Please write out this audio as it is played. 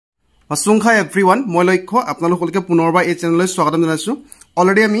Asungha everyone, moi Lakshya, আপোনালোকলৈকে পুনৰবাৰ এই চেনেললৈ স্বাগতম জনাইছো।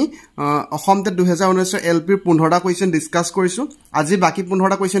 অলৰেডি আমি Assam TET 2019 LP 15টা question discuss কৰিছো। আজি বাকি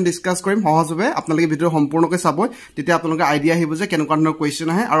 15টা কোৱেশ্চন ডিসকাস কৰিম সহজভাৱে। আপোনালোকে ভিডিও সম্পূৰ্ণকৈ চাব, তেতিয়া আপোনালোকে আইডিয়া আহিব যে কেনেকুৱা ধৰণৰ কোৱেশ্চন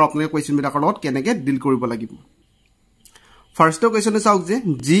আহে আৰু আপোনালোকে কোৱেশ্চন বিলাকৰ লগত কেনেকৈ ডিল কৰিব লাগিব। ফাৰ্ষ্ট কোৱেশ্চন চাওক যে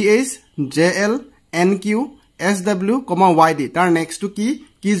GH, JL, NQ, SW, YD তাৰ নেক্সট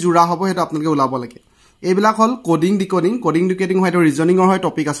কি জোৰা হ'ব হেতু আপোনালোকে উলাব লাগে। এইবিলাক হল কোডিং ডিকোডিং হয় ৰিজনিংৰ হয়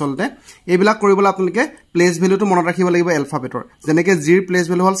টপিক আসলতে। এইবিলাক কৰিবলৈ আপোনালোকে প্লেস ভ্যালুটো মনত ৰাখিব লাগিব এলফাবেটৰ। যেনেকৈ G ৰ প্লেস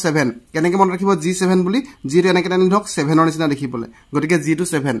ভ্যালু হল 7। কেনেকৈ মনত ৰাখিব G7 বুলি? G টো এনেকৈ টানি ধৰক 7 ৰ নিচিনা দেখিবলৈ। গতিকে G টো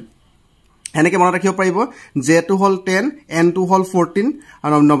 7। এনেকৈ মনত ৰাখিব পাৰিব। J টো হল 10, N টো হল 14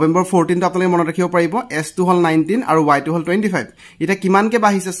 আৰু নৱেম্বৰ 14 টো আপোনালোকে মনত ৰাখিব পাৰিব। S টো হল 19 আৰু Y টো হল 25। এটা কিমানকে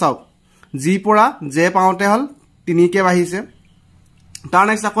বাঢ়িছে চাওক। G পৰা J পাওঁতে হল 3 কে বাঢ়িছে। তাৰ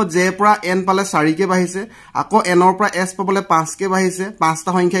নেক্সট আকৌ J পৰা N পালে 4 কে বাঢ়িছে। আকৌ N ৰ পৰা S পাবলে 5 কে বাঢ়িছে।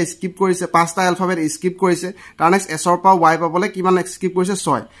 5টা সংখ্যা স্কিপ কৰিছে, 5টা এলফাবেট স্কিপ কৰিছে। তাৰ নেক্সট S ৰ পৰা Y পাবলে কিমান স্কিপ কৰিছে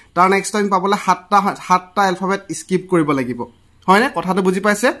 6। তাৰ নেক্সট টাইম পাবলে 7টা এলফাবেট স্কিপ কৰিব লাগিব। হয়নে? কথাটো বুজি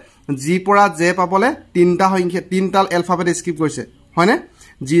পাইছে? G পৰা J পাবলে 3টা সংখ্যা 3টা এলফাবেট স্কিপ কৰিছে। হয়নে?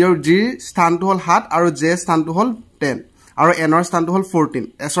 G স্থানটো হল 7 আৰু J স্থানটো হল 10 আৰু N ৰ স্থানটো হল 14,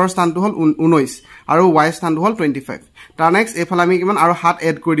 S ৰ স্থানটো হল 19 আৰু Y স্থানটো হল 25। তাৰ নেক্সট এফালে আমি কিমান আৰু 7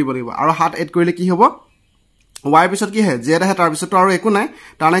 এড কৰি দিব লাগিব। আৰু 7 এড কৰিলে কি হ'ব? Y পিছত কি হে? Z আহে, তাৰ পিছত আৰু একো নাই।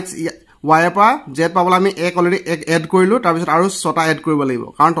 তাৰ নেক্সট Y ৰ পৰা Z পাবলে আমি 1 অলৰেডি 1 এড কৰিলো। তাৰ পিছত আৰু 6টা এড কৰিব লাগিব,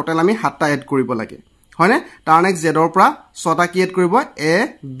 কাৰণ টোটাল আমি 7টা এড কৰিব লাগে। হয়নে? তাৰ নেক্সট Z ৰ পৰা 6টা কি এড কৰিব? A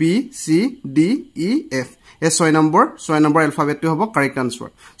B C D E F। এই 6 নম্বৰ এলফাবেটটো হ'ব correct answer.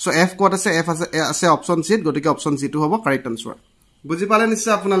 So F code আছে? F আছে অপচন সি, গতিকে অপচন সি টো হ'ব কাৰেক্ট আনসাৰ। বুজি পালে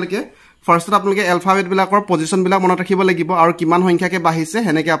নিশ্চয় আপোনালোকে? ফাৰ্ষ্টত আপোনালোকে এলফাবেট বিলাকৰ পজিশন বিলাক মনত ৰাখিব লাগিব আৰু কিমান সংখ্যাকে বাঢ়িছে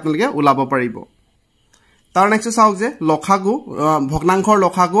হেনেকে আপোনালোকে উলাব পাৰিব। তাৰ নেক্সট চাওক যে লখাগু, ভগ্নাংশৰ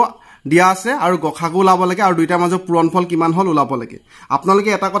লখাগু দিয়া আছে আৰু গখাগু উলাব লাগে আৰু দুইটাৰ মাজৰ পূৰণফল কিমান হল উলাব লাগে। আপোনালোকে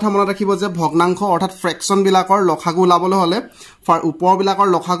এটা কথা মনত ৰাখিব যে ভগ্নাংশ অৰ্থাৎ ফ্ৰেকশন বিলাকৰ লখাগু উলাবলৈ হলে ওপৰ বিলাকৰ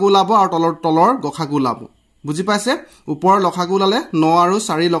লখাগু উলাব আৰু তলৰ গখাগু উলাব। বুজি পাইছে? ওপৰৰ লখাগু উলালে 9 আৰু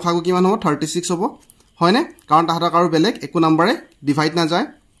 4 লখাগু কিমান হ'ব? 36 হ'ব। হয়নে? কাৰণ তাহাঁতক আৰু বেলেগ একো নম্বৰে ডিভাইড না যায়।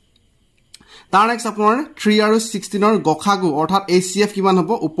 তাৰ নেক্সট আপোনাৰ 3 আৰু 16 ৰ গখাগু অৰ্থাৎ HCF কিমান হ'ব?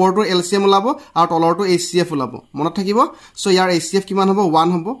 ওপৰটো LCM উলাব আৰু তলৰটো HCF উলাব। মনত থাকিব? সো ইয়াৰ HCF কিমান হ'ব? 1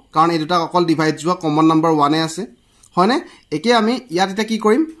 হ'ব, কাৰণ এই দুটা অকল ডিভাইড যোৱা কমন নম্বৰ 1 এ আছে। হয়নে? একে আমি ইয়াত এটা কি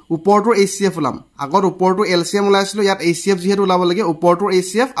কৰিম? ওপৰটো HCF উলাম। আগত ওপৰটো LCM উলাইছিলো, ইয়াত HCF যেহেতু উলাব লাগে, ওপৰটো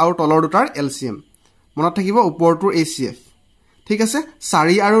HCF আৰু তলৰ দুটাৰ LCM। মনত থাকিব ওপৰটো HCF। ঠিক আছে?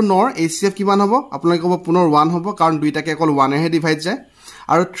 4 আৰু 9 ৰ HCF কিমান হ'ব? আপোনালোকে ক'ব পুনৰ 1 হ'ব, কাৰণ দুইটাকে অকল 1 এহে ডিভাইড যায়।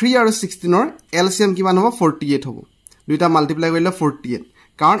 আৰু 3 আৰু 16 ৰ LCM কিমান হ'ব? 48 হ'ব। দুইটা মাল্টিপ্লাই কৰিলে 48,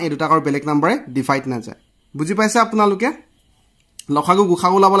 কাৰণ এই দুটাকৰ বেলেগ নম্বৰে ডিভাইড না যায়। বুজি পাইছে আপোনালোকে? লখাগু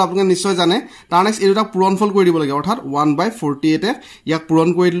গুখাগু উলাবলৈ আপোনালোকে নিশ্চয় জানে। তাৰ নেক্সট এই দুটা পূৰণফল কৰি দিব লাগে, অৰ্থাৎ 1/48 এ ইয়াক পূৰণ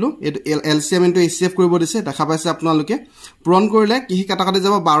কৰি দিলো। এই LCM ইনটু HCF কৰিব দিছে, দেখা পাইছে আপোনালোকে? পূৰণ কৰিলে কি কাটা কাটি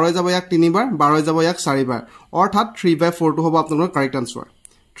যাব? 12 যাব ইয়াক 3 বাৰ, 12 যাব ইয়াক 4 বাৰ, অৰ্থাৎ 3/4 টো হ'ব আপোনালোকৰ কাৰেক্ট আনসাৰ।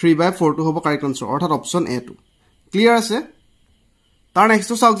 3/4 টো হ'ব কাৰেক্ট আনসাৰ, অৰ্থাৎ অপচন A টো। ক্লিয়াৰ আছে? তাৰ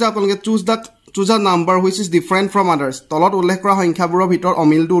নেক্সট চাওক যে আপোনালোকে choose a number which is different from আদাৰ্স। তলত উল্লেখ কৰা সংখ্যাবোৰৰ ভিতৰত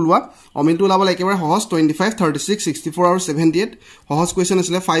অমিলটো উলোৱা। অমিলটো উলাবলৈ একেবাৰে সহজ। 25, 36, 64 আৰু 78 সহজ কোৱেশ্চন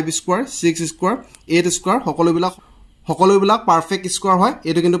আছিলে। 5 স্কয়াৰ, 6 স্কয়াৰ, 8 স্কয়াৰ সকলোবিলাক পাৰফেক্ট স্কয়াৰ হয়।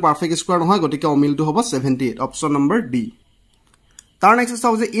 এইটো কিন্তু পাৰফেক্ট স্কয়াৰ নহয়, গতিকে অমিলটো হ'ব 78, অপচন নম্বৰ ডি। তাৰ নেক্সট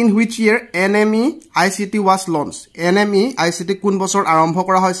চাওক যে in which year NME ICT was launch. NME ICT কোন বছৰ আৰম্ভ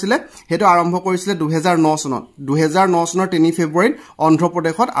কৰা হৈছিলে? হেতু আৰম্ভ কৰিছিলে 2009 চনত। 2009 চনৰ 3 ফেব্ৰুৱাৰীত অন্ধ্ৰ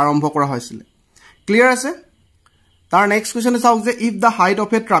প্ৰদেশত আৰম্ভ কৰা হৈছিলে। ক্লিয়াৰ আছে? তাৰ নেক্সট কোৱেশ্চন চাওক যে if da height of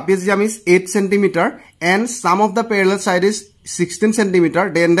A ট্ৰাপিজিয়াম is 8 centimetre and sum of the পেৰেলাল side is 16 centimetre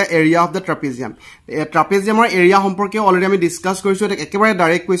then da area of the ট্ৰাপিজিয়াম। ট্ৰাপিজিয়ামৰ area সম্পৰ্কে অলৰেডি আমি ডিসকাস কৰিছো। এটা একেবাৰে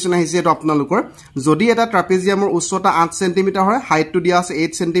ডাইৰেক্ট কোৱেশ্চন আহিছে এটো আপোনালোকৰ। যদি এটা ট্ৰাপিজিয়ামৰ উচ্চতা 8 সেন্টিমিটাৰ হয়, হাইটটো দিয়া আছে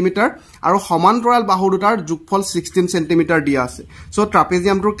 8 সেন্টিমিটাৰ আৰু সমান্তৰাল বাহু দুটাৰ যোগফল 16 সেন্টিমিটাৰ দিয়া আছে। সো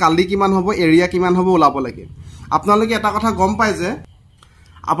ট্ৰাপিজিয়ামটোৰ কালি কিমান হ'ব, এৰিয়া কিমান হ'ব ওলাব লাগে। আপোনালোকে এটা কথা গম পায় যে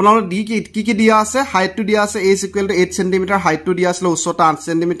আপোনালোক কি দিয়া আছে? হাইটটো দিয়া আছে a = 8 সেন্টিমিটাৰ, হাইটটো দিয়া আছে উচ্চতা 8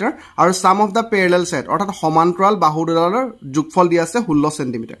 সেন্টিমিটাৰ আৰু সাম অফ দা পেৰেলাল সাইড অৰ্থাৎ সমান্তৰাল বাহু দুটাৰ যোগফল দিয়া আছে 16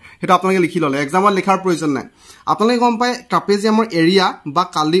 সেন্টিমিটাৰ। হেতু আপোনালোকে লিখি ললে, এক্সামত লিখাৰ প্ৰয়োজন নাই। আপোনালোকে গম পায় ট্ৰাপিজিয়ামৰ এৰিয়া বা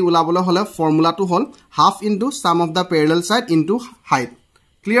কালি উলাবলৈ হলে ফৰ্মুলাটো হল half into sum of the পেৰেলাল side into height.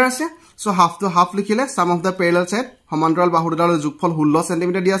 Clear আছে? সো হাফ টু হাফ লিখিলে সাম অফ দা পেৰেলাল সাইড সমান্তৰাল বাহু দুটাৰ যোগফল 16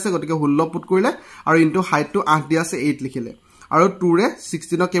 সেন্টিমিটাৰ দিয়া আছে, গতিকে 16 পুট কৰিলে আৰু ইনটু হাইটটো 8 দিয়া আছে 8 লিখিলে। আৰু 2 ৰে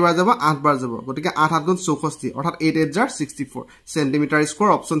 16 কেবাৰ যাব? 8 বাৰ যাব, গতিকে 8 × 7 = 64, অৰ্থাৎ 8 × 8 = 64 সেন্টিমিটাৰ স্কয়াৰ।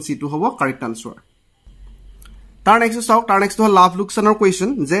 অপচন সি টো হ'ব কাৰেক্ট আনসাৰ। তাৰ নেক্সট চাওক তাৰ নেক্সট হ'ল লাভ লোকচানৰ কোৱেশ্চন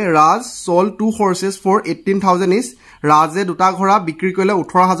যে ৰাজ sold 2 horses for 18000 each ৰাজে দুটা ঘোড়া বিক্ৰী কৰিলে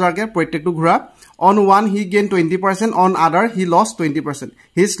 18000 কে প্ৰত্যেকটো ঘোড়া on one he gained 20% on other he lost 20%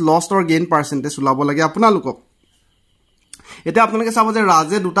 his lost or gain percentage উলাব লাগে আপোনালোকক এটা আপোনালোকে চাব যে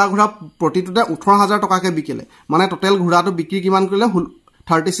ৰাজে দুটা ঘোড়া প্ৰতিটোতে 18000 টকাকে বিকিলে মানে টোটাল ঘোড়াটো বিক্ৰী কিমান কৰিলে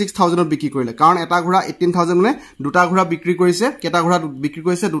 36000 বিক্ৰী কৰিলে কাৰণ এটা ঘোড়া 18000 মানে দুটা ঘোড়া বিক্ৰী কৰিছে কেটা ঘোড়া বিক্ৰী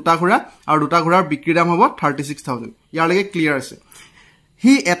কৰিছে দুটা ঘোড়া আৰু দুটা ঘোড়াৰ বিক্ৰী দাম হ'ব 36000 ইয়াৰ লাগে ক্লিয়াৰ আছে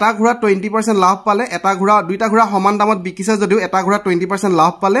হি এটা ঘোড়া 20% লাভ পালে এটা ঘোড়া দুইটা ঘোড়া সমান দামত বিকিছে যদিও এটা ঘোড়া 20%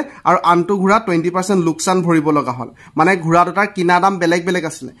 লাভ পালে আৰু আনটো ঘোড়া 20% লোকসান ভৰিব লগা হল মানে ঘোড়া দুটাৰ কিনা দাম বেলেগ বেলেগ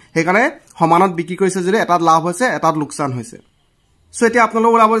আছিল হেকাৰণে সমানত বিক্ৰী কৰিছে যদি এটাত লাভ হৈছে এটাত লোকসান হৈছে সো এতিয়া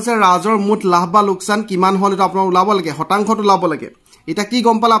আপোনালোক ওলাব আছে ৰাজৰ মুঠ লাভ বা লোকসান কিমান হল এটা আপোনালোক ওলাব লাগে শতাংশত ওলাব লাগে এটা কি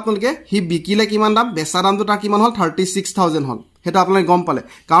গম পালে আপোনালোকে হি বিকিলে কিমান দাম বেচা দামটো তাৰ কিমান হল 36000 হল হেটা আপোনালোকে গম পালে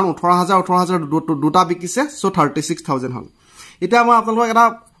কাৰণ 18000 দুটা বিকিছে সো 36000 হল এতিয়া মই আপোনালোকক এটা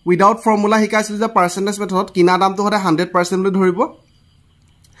উইদাউট ফৰ্মুলা শিকাইছিল যে পাৰ্সেন্টেজ মেথডত কিনা দামটো হতে 100% বুলি ধৰিব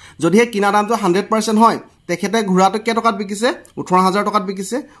যদি হে কিনা দামটো 100% হয় তেখেতে ঘোড়াটো কে টকাত বিকিছে 18000 টকাত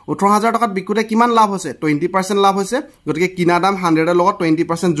বিকিছে 18000 টকাত বিকুতে কিমান লাভ হৈছে 20% লাভ হৈছে গতিকে কিনা দাম 100 এৰ লগত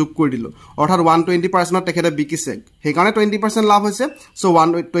 20% যোগ কৰি দিলো অৰ্থাৎ 120% তেখেতে বিকিছে সেই কাৰণে 20% লাভ হৈছে সো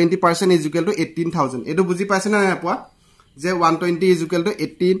 120% ইজ ইকুৱেল টু 18000 এটো বুজি পাইছে না পোৱা যে 120 ইজ ইকুৱেল টু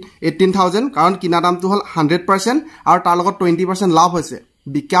 18000 কাৰণ কিনা দামটো হল 100% আৰু তাৰ লগত 20% লাভ হৈছে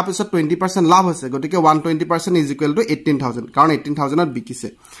বিকা পিছত 20% লাভ হৈছে গতিকে 120% ইজ ইকুৱেল টু 18000 কাৰণ 18000 ত বিকিছে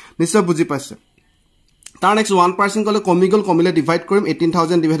নিশ্চয় বুজি পাইছে তাৰ নেক্সট 1% কলে কমিলে ডিভাইড কৰিম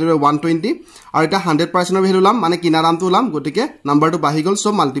 18000 ডিভাইডেড বাই 120 আৰু এটা 100% এৰ ভ্যালু লাম মানে কিনা দামটো লাম গতিকে নাম্বাৰটো বাহি গল সো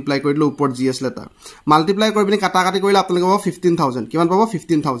মাল্টিপ্লাই কৰি দিলে ওপৰত জিএস লেটাৰ মাল্টিপ্লাই কৰি বিনি কাটা কাটি কৰিলে আপোনালোকে পাব 15000 কিমান পাব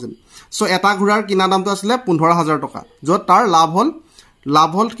 15000 সো এটা ঘোড়াৰ কিনা দামটো আছিল 15000 টকা যত তাৰ লাভ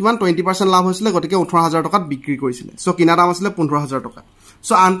হল কিমান 20% লাভ হৈছিল গতিকে 18000 টকাত বিক্ৰী কৰিছিল সো কিনা দাম আছিল 15000 টকা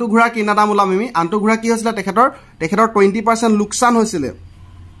সো আনটো ঘোড়া কিনা দাম ওলাম আমি আনটো ঘোড়া কি হৈছিল তেখেতৰ 20% লোকসান হৈছিল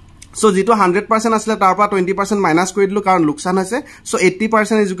সো যেটো 100% আছিল তাৰ পৰা 20% মাইনাস কৰি দিলো কাৰণ লোকসান হৈছে সো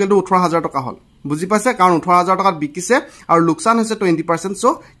 80% ইজ ইকুৱেল টু 18000 টকা হল বুজি পাইছে কাৰণ 18000 টকাত বিকিছে আৰু লোকসান হৈছে 20% সো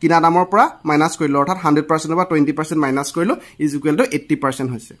কিনা দামৰ পৰা মাইনাস কৰিলো অৰ্থাৎ 100% পৰা 20% মাইনাস কৰিলো ইজ ইকুৱেল টু 80%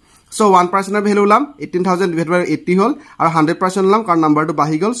 হৈছে সো 1% এৰ ভ্যালু লাম 18000 ডিভাইডেড বাই 80 হল আৰু 100% লাম কাৰণ নাম্বাৰটো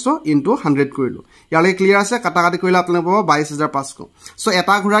বাহি গল সো ইনটু 100 কৰিলো ইয়ালে ক্লিয়াৰ আছে কাটা কাটি কৰিলে আপোনালোকে পাব 22500 সো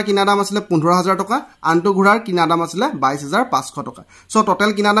এটা ঘোড়াৰ কিনা দাম আছিল 15000 টকা আনটো ঘোড়াৰ কিনা দাম আছিল 22500 টকা সো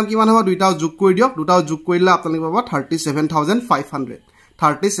টোটাল কিনা দাম কিমান হ'ব দুইটাও যোগ কৰি দিয়ক দুটাও যোগ কৰিলে আপোনালোকে পাব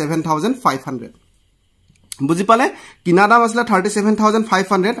 37500 বুজি পালে কিনা দাম আছিল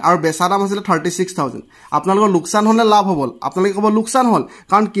 37500 আৰু বেচা দাম আছিল 36000 আপোনালোকৰ লোকসান হলে লাভ হ'ব আপোনালোকে কব লোকসান হল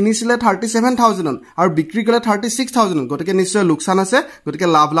কাৰণ কিনিছিলে 37000 আৰু বিক্ৰী কৰিলে 36000 গতিকে নিশ্চয় লোকসান আছে গতিকে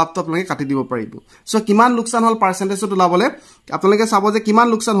লাভটো আপোনালোকে কাটি দিব পাৰিব সো কিমান লোকসান হল পাৰ্সেন্টেজটো লাভলে আপোনালোকে চাব যে কিমান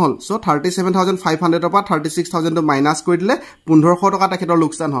লোকসান হল সো 37500 ৰ পৰা 36000 টো মাইনাস কৰি দিলে 1500 টকা তেখেতৰ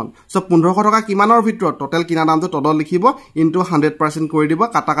লোকসান হল সো 1500 টকা কিমানৰ ভিতৰত টোটাল কিনা দামটো তলত লিখিব ইনটু 100% কৰি দিব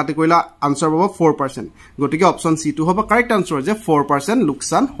কাটা কাটি কৰিলে আনসাৰ পাব 4% গতিকে অপশন সি টু হ'ব কাৰেক্ট আনসাৰ যে 4%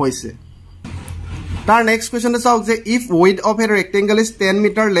 লোকসান হৈছে তাৰ নেক্সট কোৱেশ্চন চাওক যে if width of a rectangle is 10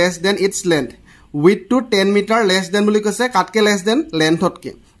 meter less than its length width to 10 meter less than বুলি কৈছে কাটকে less than length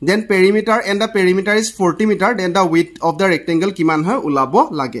তকে then perimeter and the perimeter is 40 meter then the width of the rectangle কিমান হয় উলাব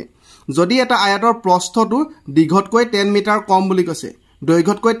লাগে যদি এটা আয়তৰ প্ৰস্থটো দীঘতকৈ 10 metre কম বুলি কৈছে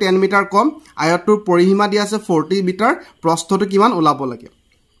দৈৰ্ঘ্যতকৈ 10 মিটাৰ কম আয়তটোৰ পৰিসীমা দিয়া আছে 40 মিটাৰ প্ৰস্থটো কিমান উলাব লাগে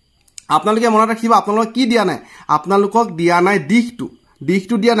আপোনালোকে মনত ৰাখিবা আপোনালোক কি দিয়া নাই আপোনালোকক দিয়া নাই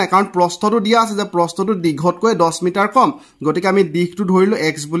দিশটো দিয়া নাই কাৰণ প্ৰস্থটো দিয়া আছে যে প্ৰস্থটো দীঘতকৈ 10 মিটাৰ কম গতিকে আমি দিশটো ধৰিলো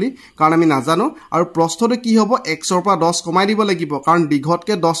x বুলি কাৰণ আমি নাজানো আৰু প্ৰস্থটো কি হ'ব x ৰ পৰা 10 কমাই দিব লাগিব কাৰণ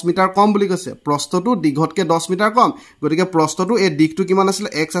দীঘতকৈ 10 মিটাৰ কম বুলি কৈছে প্ৰস্থটো দীঘতকৈ 10 মিটাৰ কম গতিকে প্ৰস্থটো এই দিশটো কিমান আছিল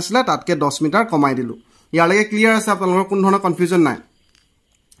x আছিল তাতকৈ 10 মিটাৰ কমাই দিলো ইয়ালৈকে ক্লিয়াৰ আছে আপোনালোকৰ কোনো ধৰণৰ কনফিউজন নাই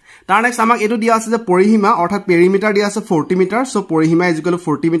তাৰ নেক্সট আমাক এটো দিয়া আছে যে পৰিসীমা অৰ্থাৎ পেৰিমিটাৰ দিয়া আছে 40 মিটাৰ সো পৰিসীমা ইজ ইকুৱেল টু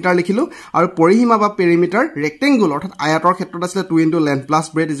 40 মিটাৰ লিখিলো আৰু পৰিসীমা বা পেৰিমিটাৰ ৰেক্টেংগুল অৰ্থাৎ আয়তৰ ক্ষেত্ৰত আছিল 2 * length plus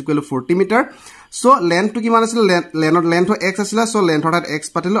breadth is equal to 40 metre so লেন্থটো কিমান আছিল লেন্থ x আছিল সো লেন্থ অৰ্থাৎ x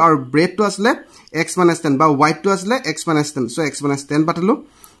পাতিলো আৰু ব্ৰেডটো আছিল x - 10 বা ওয়াইডটো আছিল x - 10 সো x - 10 পাতিলো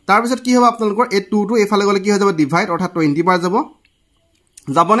তাৰ পিছত কি হ'ব আপোনালোকৰ এই 2 টো এফালে গলে কি হৈ যাব ডিভাইড অৰ্থাৎ 20 বাৰ যাব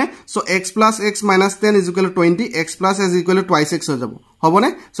যাবনে so x plus x minus 10 is equal to 20 x plus x is equal to twice x হৈ যাব হবনে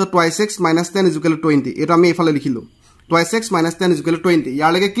so twice x minus 10 is equal to 20 এটো আমি এফালে লিখিলো twice x minus 10 is equal to 20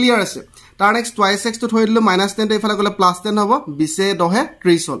 ইয়াৰ লাগে ক্লিয়াৰ আছে তাৰ নেক্সট twice x টো থৈ দিলো minus 10 টো এফালে গলে plus 10 হ'ব 20 10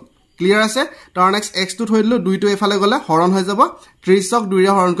 30 হল ক্লিয়াৰ আছে তাৰ নেক্সট x টো থৈ দিলো 2 টো এফালে গলে হৰণ হৈ যাব 30 ক 2 ৰে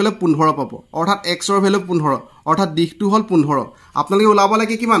হৰণ কৰিলে 15 পাব অৰ্থাৎ x ৰ ভ্যালু 15 অৰ্থাৎ দিশটো হল 15 আপোনালোকে উলাব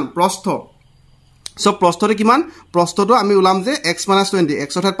লাগে কিমান প্ৰস্থ সো প্ৰস্থটো কিমান প্ৰস্থটো আমি উলাম যে x - 20 x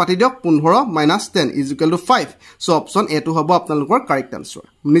অৰ্থাৎ পাতি দিয়ক 15 - 10 = 5 সো অপচন এ টো হ'ব আপোনালোকৰ কাৰেক্ট আনসাৰ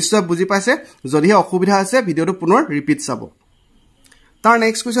নিশ্চয় বুজি পাইছে যদিহে অসুবিধা আছে ভিডিওটো পুনৰ ৰিপিট চাব Our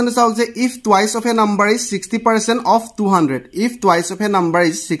next question is if twice of a number is 60% of 200, if twice of a number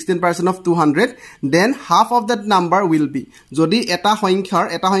is 16% of 200, then half of that number will be. Jodi eta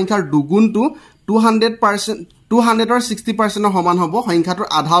hoinkhar dugun to 200% 200 or 60% of homan hobo hoinkhator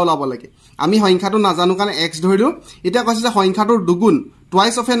adha olabo lage. Ami hoinkhato najanu kane x dhorilu. Eta koise je hoinkhator dugun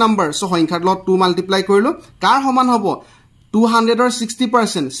twice of a number so hoinkhar lot 2 multiply korilu. Kar homan hobo 200 or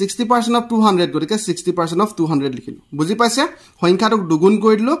 60% of 200 গটিকে 60% of 200 লিখিলো বুজি পাইছে সংখ্যাটোক দুগুণ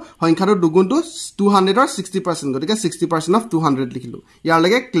কৰি দিলো সংখ্যাটোৰ দুগুণটো 200 or 60% গটিকে 60% of 200 লিখিলো ইয়াৰ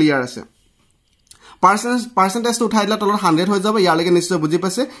লাগে ক্লিয়াৰ আছে পাৰ্সেন্টেজ টো উঠাই দিলা তলৰ 100 হৈ যাব ইয়াৰ লাগে নিশ্চয় বুজি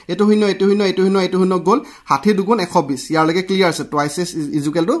পাইছে এটো শূন্য গল 60 দুগুণ 120 ইয়াৰ লাগে ক্লিয়াৰ আছে twice is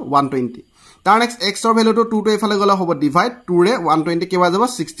equal to 120 তাৰ নেক্সট x ৰ ভ্যালুটো 2 টো এফালে গলা হ'ব ডিভাইড 2 ৰে 120 কেবা যাব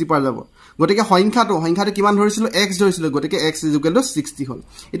 60 পাৰ যাব গটিকে সংখ্যাটো কিমান ধৰিছিল x ধৰিছিল গটিকে x is equal to 60 হল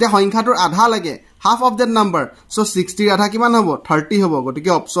এটা সংখ্যাটোৰ আধা লাগে half of that number so 60 ৰ আধা কিমান হ'ব 30 হ'ব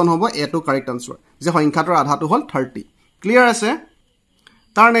গটিকে অপচন হ'ব এ টো কারেক্ট আনসার যে সংখ্যাটোৰ আধাটো হল 30 ক্লিয়াৰ আছে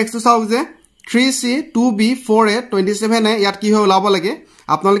তাৰ নেক্সট চাওক যে 3c 2b 4a 27 এ ইয়াত কি হৈ ওলাব লাগে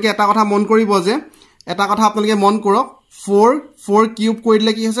আপোনালোকে এটা কথা মন কৰিব যে এটা কথা আপোনালোকে মন কৰক 4 কিউব কৰি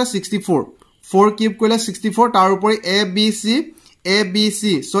দিলে কি হৈছে 64 4 কিউব কৰিলে 64 তাৰ উপৰি ABC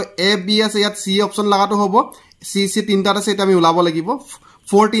so AB আছে ইয়াত C অপচন লাগাটো হ'ব C তিনটা আছে এটা আমি উলাব লাগিব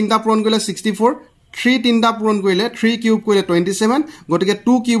 4 তিনটা পূৰণ কৰিলে 64 3 তিনটা পূৰণ কৰিলে 3 কিউব কৰিলে 27 গটিকে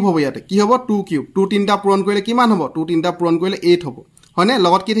 2 কিউব হ'ব ইয়াতে কি হ'ব 2 কিউব 2 তিনটা পূৰণ কৰিলে কিমান হ'ব 2 তিনটা পূৰণ কৰিলে 8 হ'ব হয়নে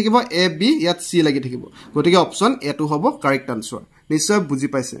লগত কি থাকিব AB ইয়াত C লাগি থাকিব গটিকে অপচন এ টো হ'ব কারেক্ট আনসার নিশ্চয় বুজি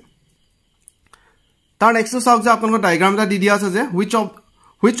পাইছে তাৰ নেক্সট চাওক যে আপোনালোকৰ ডায়াগ্ৰামটা দি দিয়া আছে যে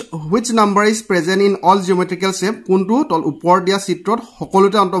which number is present in all geometrical shape কোনটো তল ওপৰ দিয়া চিত্ৰত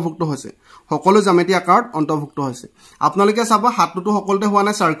সকলোতে অন্তৰ্ভুক্ত হৈছে সকলো জ্যামিতি আকাৰত অন্তৰ্ভুক্ত হৈছে আপোনালোকে চাব হাতটো সকলোতে হোৱা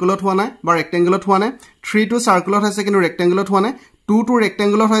নাই সাৰ্কুলত হোৱা নাই বা ৰেক্টেঙ্গুলত হোৱা নাই 3 টো সাৰ্কুলত হৈছে কিন্তু ৰেক্টেঙ্গুলত হোৱা নাই 2 টো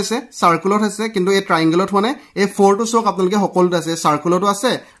ৰেক্টেঙ্গুলত হৈছে সাৰ্কুলত হৈছে কিন্তু এই ট্ৰায়াঙ্গুলত হোৱা নাই এই 4 টো চক আপোনালোকে সকলোতে আছে সাৰ্কুলতো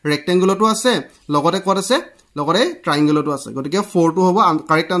আছে ৰেক্টেঙ্গুলতো আছে লগতে ক'ত আছে লগতে ট্ৰায়াঙ্গুলতো আছে গতিকে 4 টো হ'ব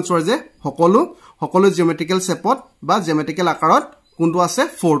কাৰেক্ট আনসাৰ যে সকলো জিওমেট্ৰিকেল শেপত বা জিওমেট্ৰিকেল আকাৰত কোনটো আছে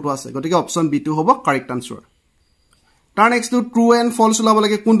 4 টো আছে গতিকে অপচন বি টো হ'ব কারেক্ট আনসার তাৰ নেক্সট ট্ৰু এন্ড ফলস ওলাব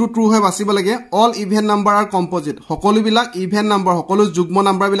লাগে কোনটো ট্ৰু হয় বাছিব লাগে all even number R composite সকলো বিলাক ইভেন নাম্বাৰ সকলো যুগ্ম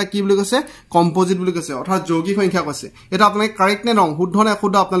নাম্বাৰ বিলাক কি বুলি কৈছে কম্পোজিট বুলি কৈছে অৰ্থাৎ যৌগিক সংখ্যা কৈছে এটা আপোনালোকে কাৰেক্ট নে ৰং শুদ্ধ নে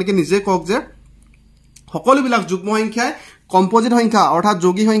অশুদ্ধ আপোনালোকে নিজে কক যে সকলো বিলাক যুগ্ম সংখ্যা কম্পোজিট সংখ্যা অৰ্থাৎ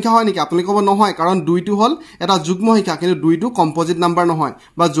যৌগিক সংখ্যা হয় নেকি আপোনালোকে ক'ব নহয় কাৰণ দুইটো হল এটা যুগ্ম সংখ্যা কিন্তু দুইটো কম্পোজিট নাম্বাৰ নহয়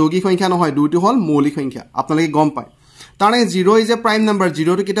বা যৌগিক সংখ্যা নহয় দুইটো হল মৌলিক সংখ্যা আপোনালোকে গম পায় তাৰে 0 ইজ এ প্ৰাইম নাম্বাৰ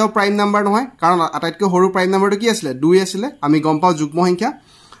 0 টো কিটাও প্ৰাইম নাম্বাৰ নহয় কাৰণ আটাইতকৈ সৰু প্ৰাইম নাম্বাৰটো কি আছিল 2 আছিল আমি গম পাও যুগ্ম সংখ্যা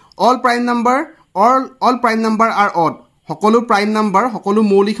all prime number R odd সকলো প্ৰাইম নাম্বাৰ সকলো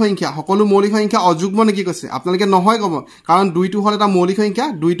মৌলিক সংখ্যা অযুগ্ম নেকি কৈছে আপোনালোকে নহয় কব কাৰণ দুইটো হল এটা মৌলিক সংখ্যা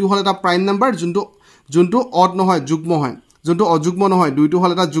দুইটো হল এটা প্ৰাইম নাম্বাৰ যোনটো অড নহয় যুগ্ম হয় যোনটো অযুগ্ম নহয় দুইটো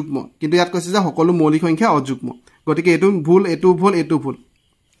হল এটা যুগ্ম কিন্তু ইয়াত কৈছে যে সকলো মৌলিক সংখ্যা অযুগ্ম গতিকে এটো ভুল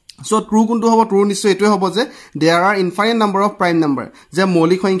So true কোনটো হ'ব true নিশ্চয় এটোই হ'ব যে there are infinite number of prime number যে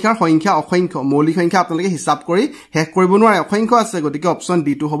মৌলিক সংখ্যাৰ সংখ্যা অসংখ্য মৌলিক সংখ্যা আপোনালোকে হিসাব কৰি শেষ কৰিব নোৱাৰে অসংখ্য আছে গতিকে অপচন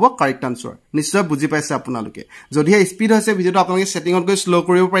ডি টো হ'ব কারেক্ট আনসার নিশ্চয় বুজি পাইছে আপোনালোকে যদি স্পিড হৈছে ভিডিওটো আপোনালোকে সেটিংত গৈ স্লো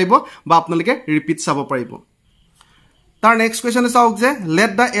কৰিব পাৰিব বা আপোনালোকে ৰিপিট চাব পাৰিব তাৰ নেক্সট কোৱেশ্চন চাওক যে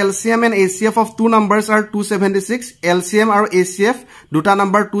let the LCM and HCF of two numbers are 276 LCM আৰু HCF দুটা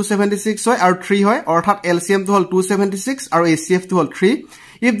নাম্বাৰ 276 হয় আৰু 3 হয় অৰ্থাৎ LCM টো হল 276 আৰু HCF টো হল 3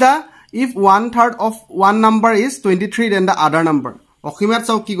 if 1/3 of one number is 23 then the other number অখিমাত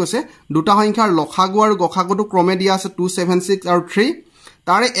চাও কি কৈছে দুটা সংখ্যাৰ লখাগু আৰু গখাগুটো ক্ৰমে দিয়া আছে 276 আৰু 3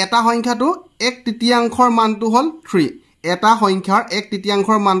 তাৰে এটা সংখ্যাটো 1/3 মানটো হল 3 এটা সংখ্যাৰ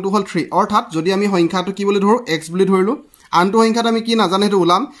 1/3 মানটো হল 3 অৰ্থাৎ যদি আমি সংখ্যাটো কি বুলি ধৰো x বুলি ধৰিলো আনটো সংখ্যাটো আমি কি নাজানো হেতু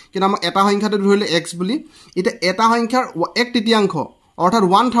উলাম কিন্তু আমি এটা সংখ্যাটো ধৰিলে x বুলি এটা সংখ্যাৰ 1/3 অৰ্থাৎ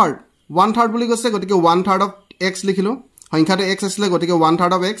 1/3 বুলি কৈছে গতিকে 1/3 of x লিখিলো সংখ্যাটো x আছিল গতিকে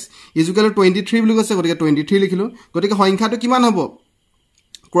 1/3 of x is equal to 23 বুলি কৈছে গতিকে 23 লিখিলো গতিকে সংখ্যাটো কিমান হ'ব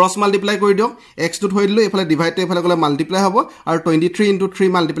ক্ৰস মাল্টিপ্লাই কৰি দিও x টো থৈ দিলো এফালে ডিভাইড টো এফালে গলে মাল্টিপ্লাই হ'ব আৰু 23 into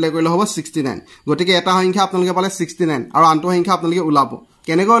 3 মাল্টিপ্লাই কৰিলে হ'ব 69 গতিকে এটা সংখ্যা আপোনালোকে পালে 69 আৰু আনটো সংখ্যা আপোনালোকে উলাব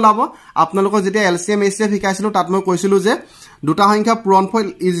কেনেকৈ উলাব আপোনালোকৰ যেতিয়া LCM HCF শিকাইছিলো তাত মই কৈছিলো যে দুটা সংখ্যা পূৰণফল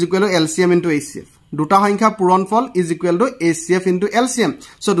is equal to LCM into HCF দুটা সংখ্যা পূৰণফল is equal to HCF into LCM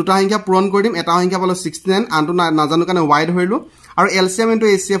so দুটা সংখ্যা পূৰণ কৰি দিম এটা সংখ্যা পালো 69 আনটো নাজানো কাৰণে y ধৰিলো আৰু LCM into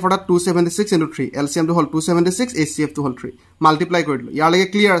HCF অৰ্থাৎ 276 into 3 LCM টো হল 276 HCF টো হল 3 মাল্টিপ্লাই কৰি দিলো ইয়াৰ লাগে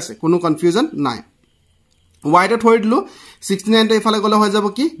ক্লিয়াৰ আছে কোনো কনফিউজন নাই y টো থৈ দিলো 69 টো ইফালে গলে হৈ যাব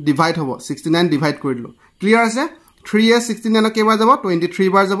কি ডিভাইড হ'ব 69 ডিভাইড কৰি দিলো ক্লিয়াৰ আছে 3 এ 69 কেবাৰ যাব 23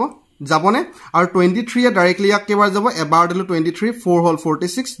 বাৰ যাব যাবনে আৰু 23 এ ডাইৰেক্টলি ইয়াক কেবাৰ যাব এবাৰ দিলো 23 4 হল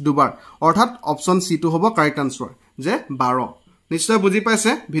 46 দুবাৰ অৰ্থাৎ অপচন সি টো হ'ব কাৰেক্ট আনসাৰ যে 12 নিশ্চয় বুজি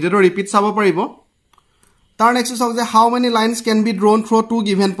পাইছে ভিডিওটো ৰিপিট চাব পাৰিব তাৰ নেক্সট চাওক যে হাউ many lines can be drawn through two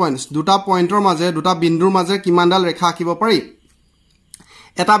given পইণ্টস দুটা পইণ্টৰ মাজে দুটা বিন্দুৰ মাজে কিমানডাল ৰেখা আঁকিব পাৰি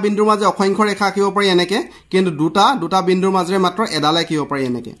এটা বিন্দুৰ মাজে অসংখ্য ৰেখা আঁকিব পাৰি এনেকে কিন্তু দুটা বিন্দুৰ মাজে মাত্ৰ এডাল আঁকিব পাৰি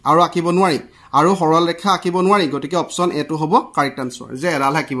এনেকে আৰু আঁকিব নোৱাৰি আৰু সৰল ৰেখা আঁকিব নোৱাৰি গতিকে অপচন এ টো হ'ব কাৰেক্ট আনসাৰ যে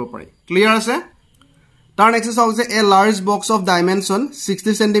এডাল আঁকিব পাৰি ক্লিয়াৰ আছে তাৰ নেক্সট চাওক যে এ large box of dimension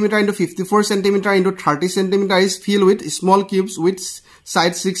 60 cm into 54 cm into 30 cm is filled with small cubes with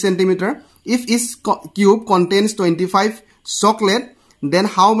side 6 cm if each cube contains 25 chocolate then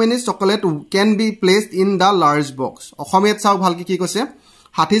how many chocolate can be placed in the large box অসমীয়াত চাওক ভালকে কি কৈছে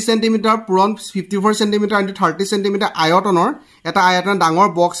 60 cm পুৰণ 54 cm into 30 cm আয়তনৰ এটা আয়তন ডাঙৰ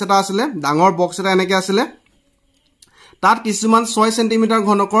box এটা আছিল ডাঙৰ বক্স এটা এনেকে আছিল তাত কিছুমান 6 cm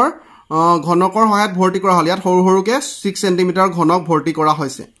ঘনকৰ সহায়ত ভৰ্তি কৰা হল ইয়াত সৰু সৰুকে 6 cm ঘনক ভৰ্তি কৰা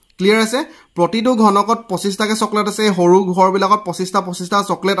হৈছে ক্লিয়াৰ আছে প্ৰতিটো ঘনকত 25 টাকে চকলেট আছে সৰু ঘৰ বিলাকত 25টা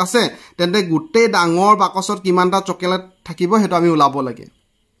চকলেট আছে তেন্তে গুটেই ডাঙৰ বাকচত কিমানটা চকলেট থাকিব হেতু আমি উলাব লাগে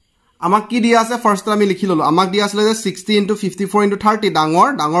আমাক কি দিয়া আছে ফাৰ্স্ট আমি লিখি ললো আমাক দিয়া আছিল যে 60 into 54 into 30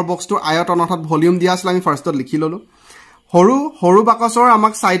 ডাঙৰ বক্সটোৰ আয়তন অৰ্থাৎ ভলিউম দিয়া আছিল আমি ফাৰ্স্টত লিখি ললো সৰু বাকচৰ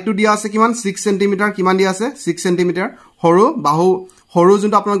আমাক সাইডটো দিয়া আছে কিমান 6 cm কিমান দিয়া আছে 6 cm সৰু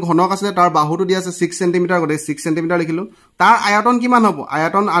যোনটো আপোনাৰ ঘনক আছে তাৰ বাহুটো দিয়া আছে 6 cm গতে 6 cm লিখিলো তাৰ আয়তন কিমান হ'ব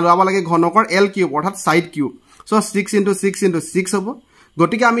আয়তন আলাব লাগে ঘনকৰ l কিউব অৰ্থাৎ side cube so 6 into 6 into 6 হ'ব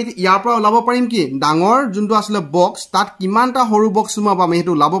গটিকে আমি ইয়াৰ পৰা ওলাব পাৰিম কি ডাঙৰ যোনটো আছিল বক্স তাত কিমানটা সৰু বক্স সোমাব আমি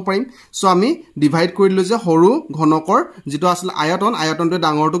হেতু ওলাব পাৰিম সো আমি ডিভাইড কৰিলো যে সৰু ঘনকৰ যেটো আছিল আয়তনটো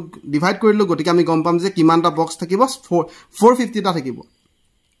ডাঙৰটো ডিভাইড কৰিলো গটিকে আমি গম পাম যে কিমানটা বক্স থাকিব 450 টা থাকিব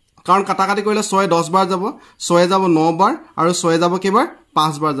কাৰণ কাটাকাটি কৰিলে 6 10 বাৰ যাব 6 যাব 9 বাৰ আৰু 6 যাব কেবাৰ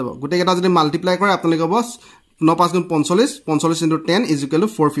 5 বাৰ যাব গুটে কেটা যদি মাল্টিপ্লাই কৰে আপোনালোকে হ'ব 9 5 গুণ 45 45 into 10 is equal to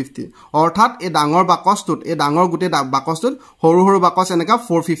 450 অৰ্থাৎ এই ডাঙৰ বাকচটোত এই ডাঙৰ গুটে বাকচটোত সৰু বাকচ এনেকা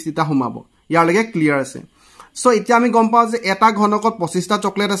 450 টা হুমাব ইয়াৰ লগে ক্লিয়াৰ আছে সো এতিয়া আমি গম পাও যে এটা ঘনকত 25 টা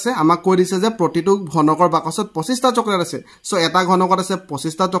চকলেট আছে আমাক কৈ দিছে যে প্ৰতিটো ঘনকৰ বাকচত 25 টা চকলেট আছে সো এটা ঘনকত আছে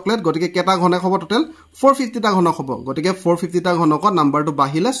 25 টা চকলেট গটিকে কেটা ঘনক হ'ব টোটাল 450 টা ঘনক হ'ব গটিকে 450 টা ঘনকত নাম্বাৰটো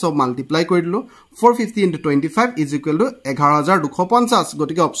বাহিলে সব মাল্টিপ্লাই কৰি দিলো 450 into 25 is equal to 11250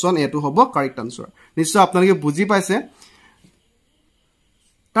 গটিকে অপচন এ টো হ'ব কাৰেক্ট আনসাৰ নিশ্চয় আপোনালোকে বুজি পাইছে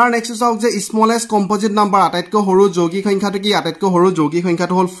তাৰ নেক্সট চাওক যে স্মলেষ্ট কম্পোজিট নাম্বাৰ আটাইতকৈ সৰু যৌগিক সংখ্যাটো কি আটাইতকৈ সৰু যৌগিক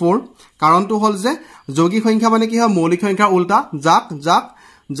সংখ্যাটো হল 4 কাৰণটো হল যে যৌগিক সংখ্যা মানে কি হয় মৌলিক সংখ্যাৰ উল্টা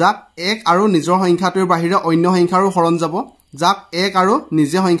যাক এক আৰু নিজৰ সংখ্যাটোৰ বাহিৰে অন্য সংখ্যাৰো হৰণ যাব যাক এক আৰু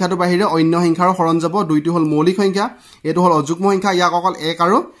নিজে সংখ্যাটোৰ বাহিৰে অন্য সংখ্যাৰো হৰণ যাব দুইটো হল মৌলিক সংখ্যা এটো হল অযুগ্ম সংখ্যা ইয়াক অকল এক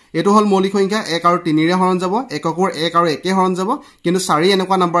আৰু এটো হল মৌলিক সংখ্যা 1 আৰু 3 ৰে হৰণ যাব এককৰ 1 আৰু 1 হৰণ যাব কিন্তু 4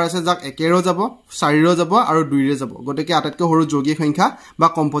 এনেকুৱা নাম্বাৰ আছে যাক 1 ৰে যাব 4 ৰে যাব আৰু 2 ৰে যাব গতিকে আটাইতকৈ সৰু যৌগিক সংখ্যা বা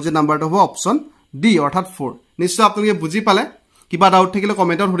কম্পোজিট নাম্বাৰটো হ'ব অপচন ডি অৰ্থাৎ 4 নিশ্চয় আপোনালোকে বুজি পালে কিবা ডাউট থাকিলে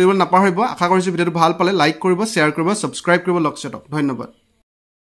কমেন্টত সুধিবলৈ নাপাহৰিব আশা কৰিছো ভিডিওটো ভাল পালে লাইক কৰিব শেয়াৰ কৰিব সাবস্ক্ৰাইব কৰিব লক্ষ্যটক ধন্যবাদ